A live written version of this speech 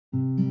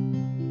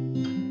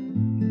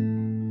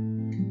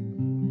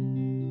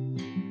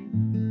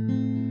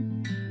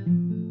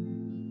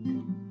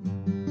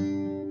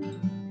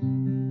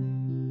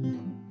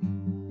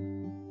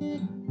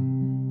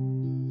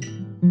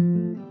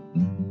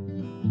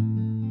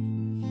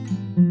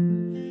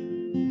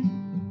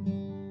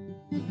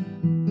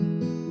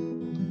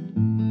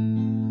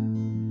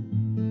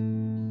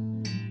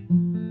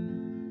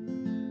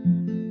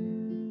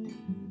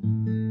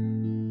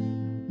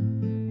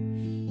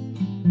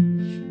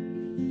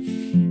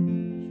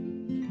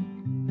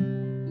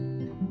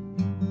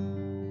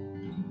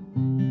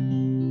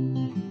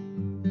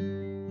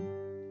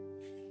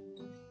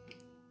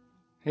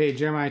Hey,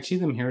 Jeremiah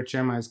Cheatham here at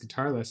Jeremiah's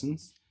Guitar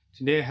Lessons.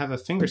 Today I have a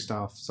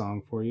fingerstyle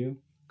song for you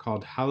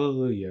called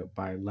Hallelujah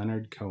by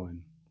Leonard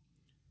Cohen.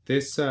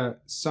 This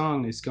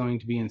song is going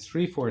to be in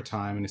 3/4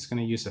 time, and it's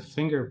going to use a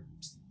finger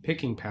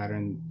picking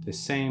pattern the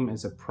same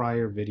as a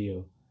prior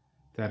video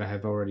that I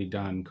have already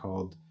done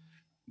called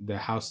The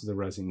House of the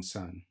Rising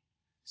Sun.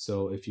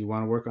 So if you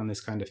want to work on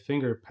this kind of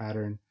finger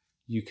pattern,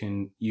 you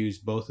can use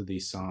both of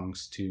these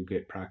songs to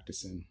get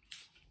practice in.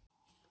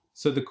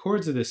 So the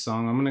chords of this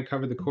song, I'm going to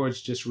cover the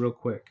chords just real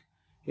quick.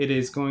 It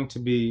is going to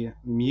be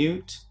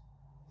mute,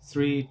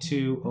 3,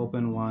 2,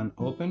 open, 1,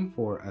 open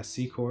for a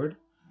C chord.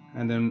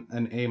 And then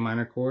an A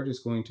minor chord is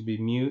going to be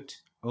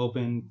mute,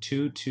 open,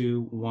 2,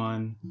 2,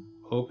 1,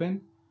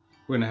 open.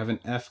 We're going to have an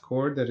F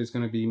chord that is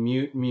going to be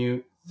mute,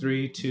 mute,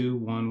 3, 2,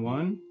 1,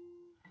 1.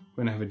 We're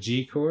going to have a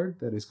G chord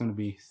that is going to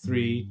be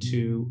 3,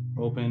 2,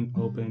 open,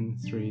 open,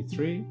 3,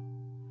 3.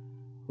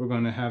 We're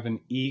going to have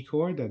an E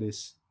chord that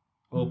is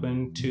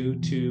open, 2,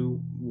 2,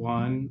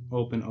 1,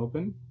 open,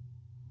 open.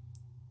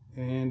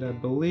 And I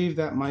believe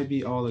that might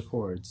be all the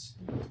chords.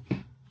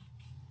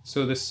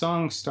 So the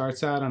song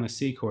starts out on a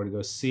C chord. It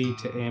goes C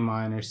to A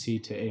minor, C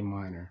to A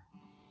minor.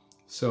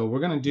 So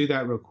we're going to do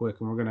that real quick,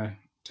 and we're going to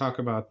talk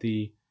about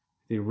the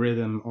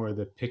rhythm or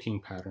the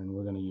picking pattern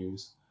we're going to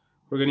use.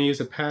 We're going to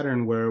use a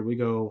pattern where we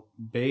go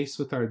bass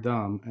with our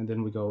thumb, and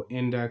then we go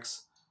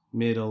index,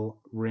 middle,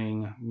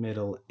 ring,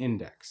 middle,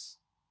 index,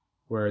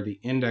 where the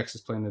index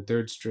is playing the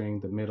third string,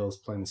 the middle is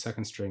playing the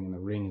second string, and the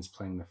ring is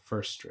playing the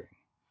first string.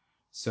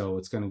 So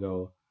it's going to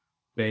go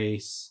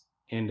bass,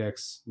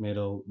 index,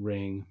 middle,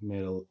 ring,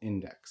 middle,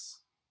 index.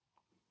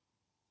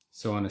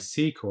 So on a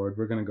C chord,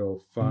 we're going to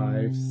go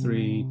 5,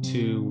 3,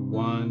 2,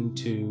 1,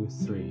 2,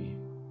 3.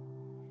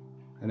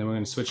 And then we're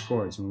going to switch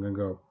chords, and we're going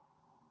to go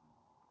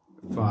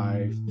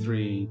 5,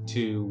 3,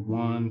 2,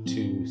 1,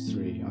 2,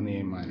 3 on the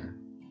A minor.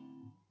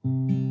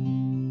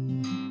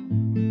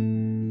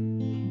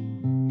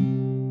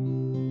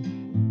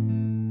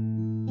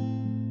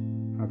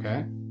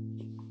 Okay?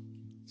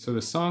 So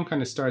the song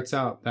kind of starts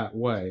out that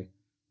way.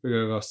 We're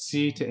going to go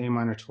C to A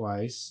minor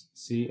twice,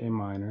 C, A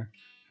minor,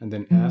 and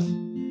then F,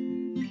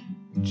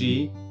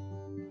 G,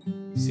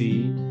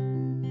 C,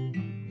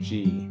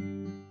 G.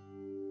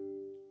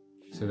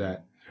 So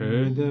that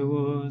heard there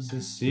was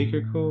a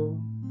secret chord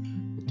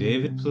that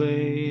David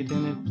played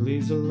and it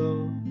pleased the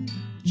Lord,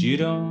 but you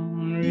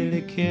don't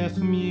really care for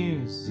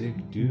music,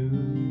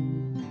 do?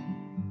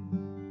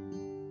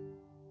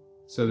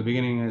 So the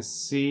beginning is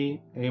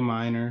C, A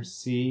minor,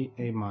 C,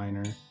 A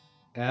minor,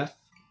 F,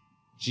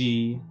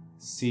 G,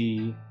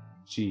 C,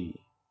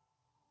 G.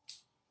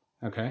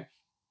 Okay?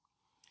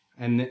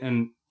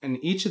 And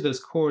each of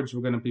those chords,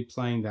 we're going to be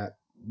playing that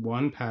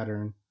one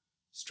pattern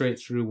straight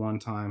through one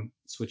time,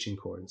 switching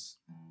chords.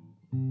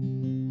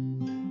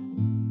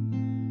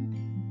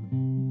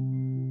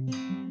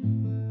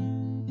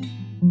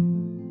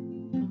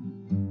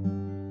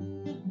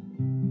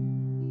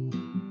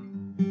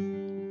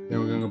 Then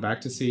we're going to go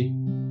back to C.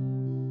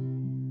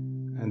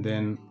 And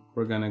then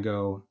we're going to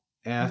go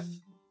F,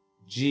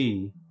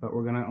 G, but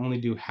we're going to only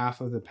do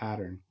half of the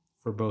pattern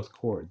for both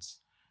chords.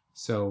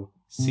 So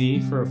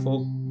C for a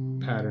full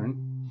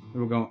pattern,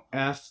 then we're going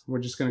F, we're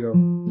just going to go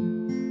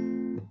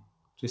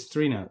just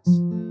 3 notes,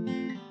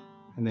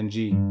 and then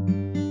G.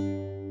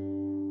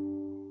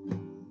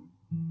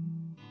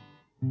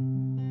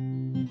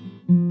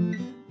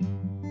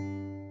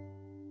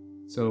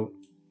 So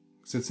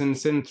since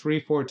it's in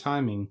 3/4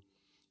 timing,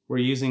 we're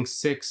using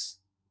six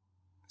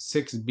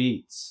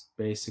beats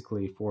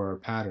basically for our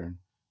pattern.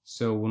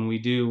 So when we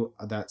do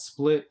that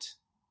split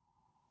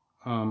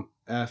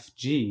F,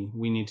 G,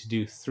 we need to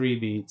do 3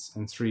 beats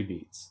and 3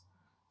 beats.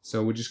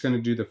 So we're just going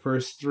to do the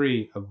first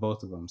 3 of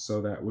both of them.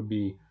 So that would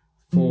be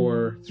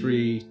 4,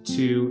 3,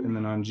 2, and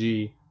then on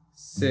G,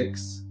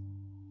 6,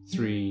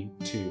 3,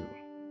 2.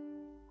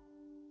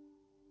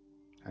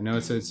 I know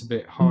it's a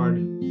bit hard.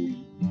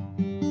 You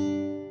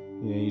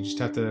just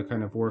have to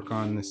kind of work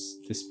on the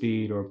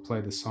speed, or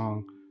play the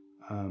song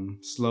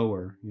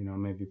slower.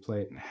 Maybe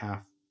play it in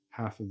half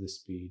of the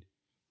speed.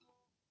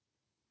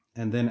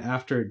 And then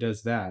after it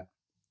does that,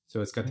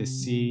 so it's got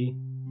this C,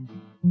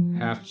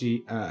 half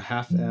G,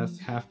 half F,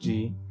 half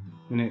G,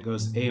 then it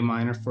goes A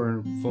minor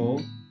for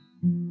full,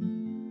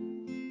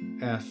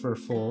 F for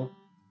full,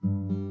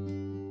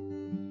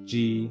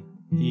 G,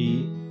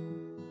 E.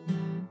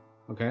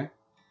 Okay?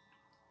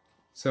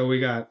 So we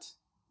got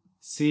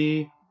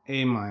C,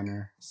 A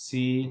minor,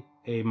 C,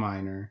 A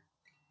minor,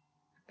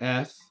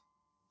 F,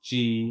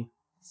 G,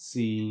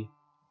 C,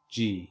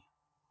 G.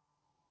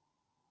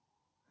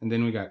 And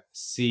then we got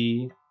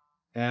C,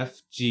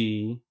 F,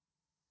 G,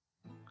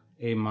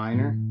 A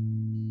minor,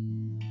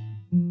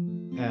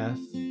 F,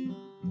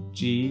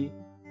 G,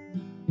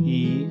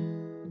 E.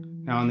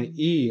 Now on the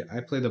E,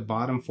 I play the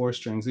bottom 4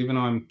 strings. Even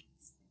though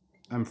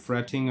I'm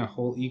fretting a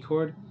whole E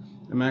chord,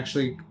 I'm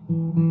actually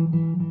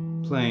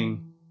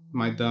playing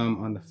my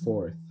thumb on the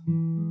 4th.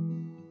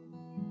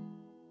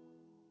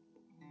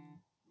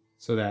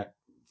 So that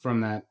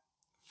from that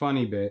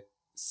funny bit,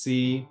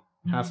 C,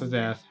 half of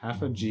F,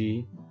 half of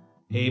G,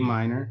 A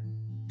minor,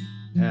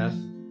 F,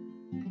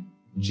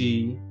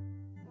 G,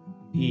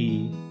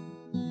 E,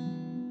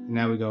 and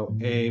now we go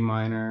A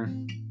minor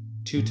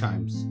 2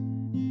 times,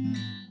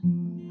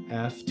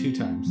 F 2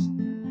 times,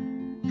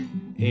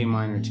 A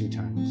minor 2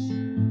 times,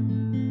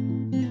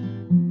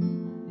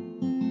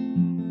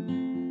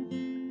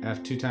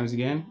 F 2 times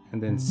again,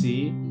 and then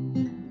C,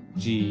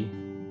 G,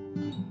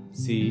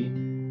 C,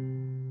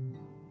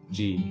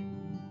 G.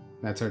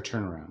 That's our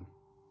turnaround.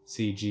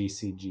 C, G,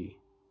 C, G.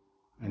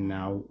 And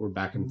now we're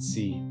back in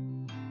C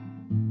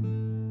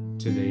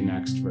to the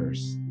next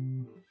verse.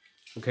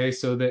 Okay,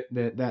 so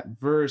that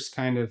verse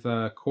kind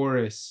of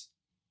chorus,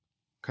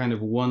 kind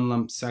of one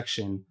lump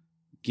section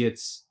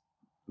gets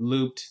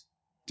looped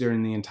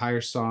during the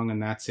entire song,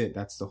 and that's it.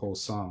 That's the whole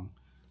song.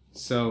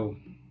 So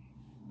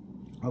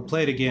I'll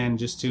play it again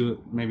just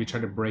to maybe try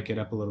to break it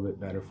up a little bit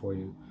better for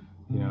you.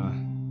 You know,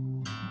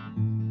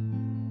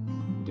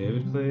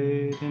 David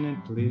played and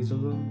it pleased the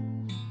Lord,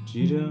 but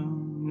you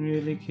don't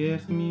really care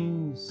for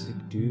music,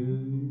 do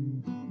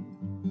you?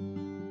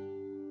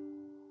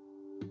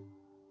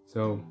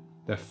 So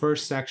the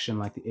first section,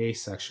 like the A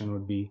section,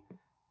 would be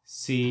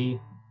C,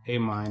 A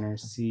minor,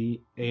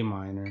 C, A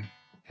minor,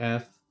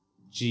 F,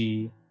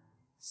 G,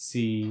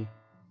 C,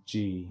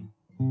 G.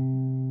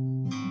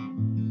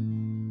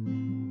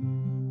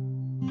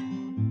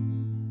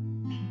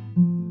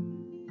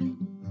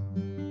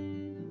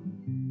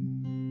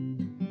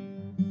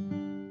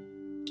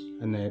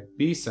 And the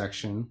B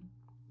section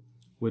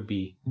would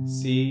be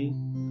C,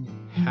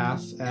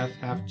 half F,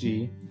 half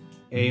G,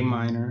 A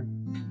minor,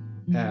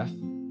 F,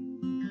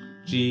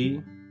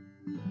 G,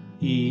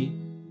 E,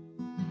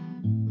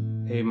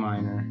 A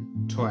minor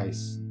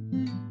twice,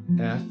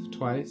 F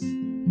twice,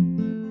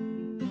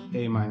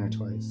 A minor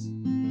twice,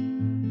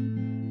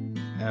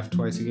 F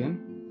twice again.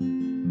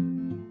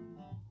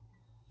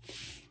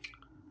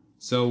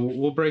 So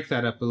we'll break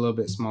that up a little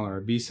bit smaller.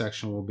 Our B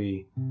section will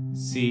be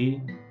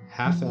C,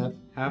 half F,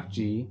 half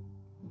G,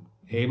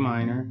 A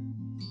minor,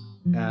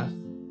 F,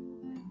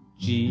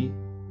 G,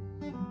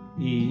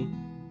 E,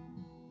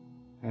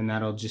 and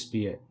that'll just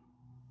be it.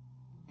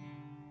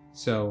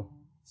 So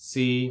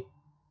C,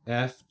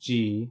 F,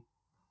 G,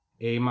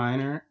 A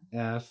minor,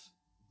 F,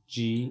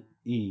 G,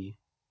 E.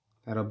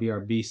 That'll be our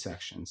B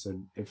section.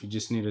 So if you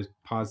just need to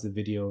pause the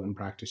video and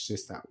practice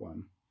just that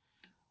one,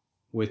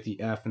 with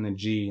the F and the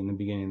G in the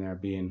beginning there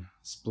being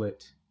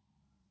split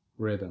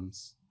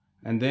rhythms.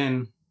 And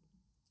then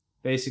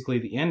basically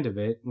the end of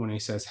it, when he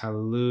says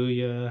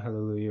hallelujah,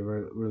 hallelujah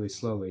really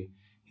slowly,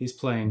 he's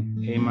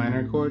playing A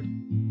minor chord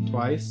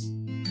twice,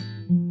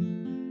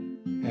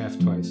 F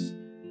twice,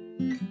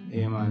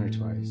 A minor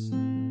twice,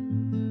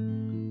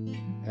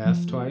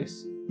 F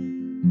twice,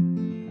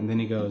 and then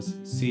he goes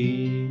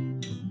C,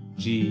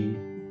 G,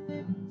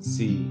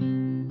 C,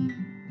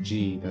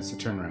 G. That's the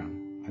turnaround.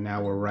 And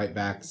now we're right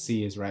back.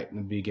 C is right in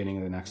the beginning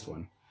of the next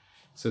one.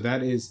 So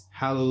that is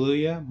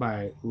Hallelujah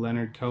by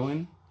Leonard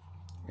Cohen.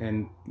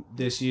 And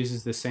this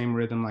uses the same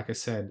rhythm, like I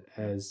said,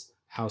 as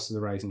House of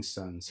the Rising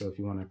Sun. So if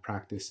you want to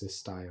practice this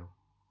style.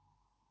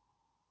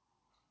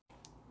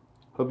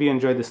 Hope you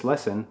enjoyed this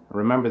lesson.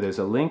 Remember, there's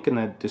a link in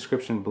the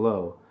description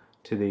below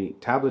to the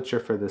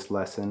tablature for this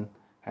lesson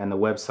and the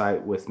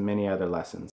website with many other lessons.